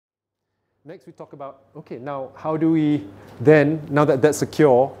Next we talk about, okay, now how do we then, now that that's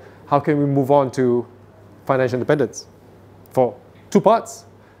secure, how can we move on to financial independence? For two parts,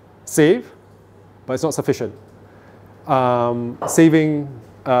 save, but it's not sufficient. Saving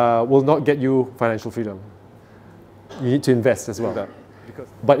will not get you financial freedom. You need to invest as well.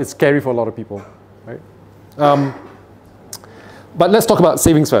 But it's scary for a lot of people, right? But let's talk about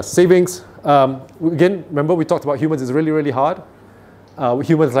savings first. Savings, again, remember we talked about humans is really, really hard.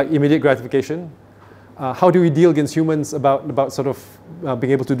 Humans like immediate gratification. How do we deal against humans about sort of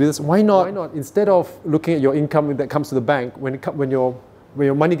being able to do this? Why not instead of looking at your income that comes to the bank, when your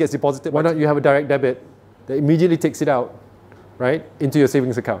money gets deposited, why not you have a direct debit that immediately takes it out, right, into your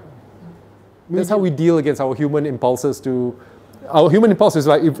savings account? That's how we deal against our human impulses our human impulse is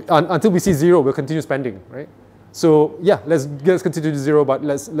like, until we see zero, we'll continue spending, right? So yeah, let's continue to zero, but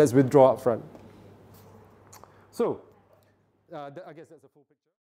let's withdraw up front. So, I guess that's a full picture.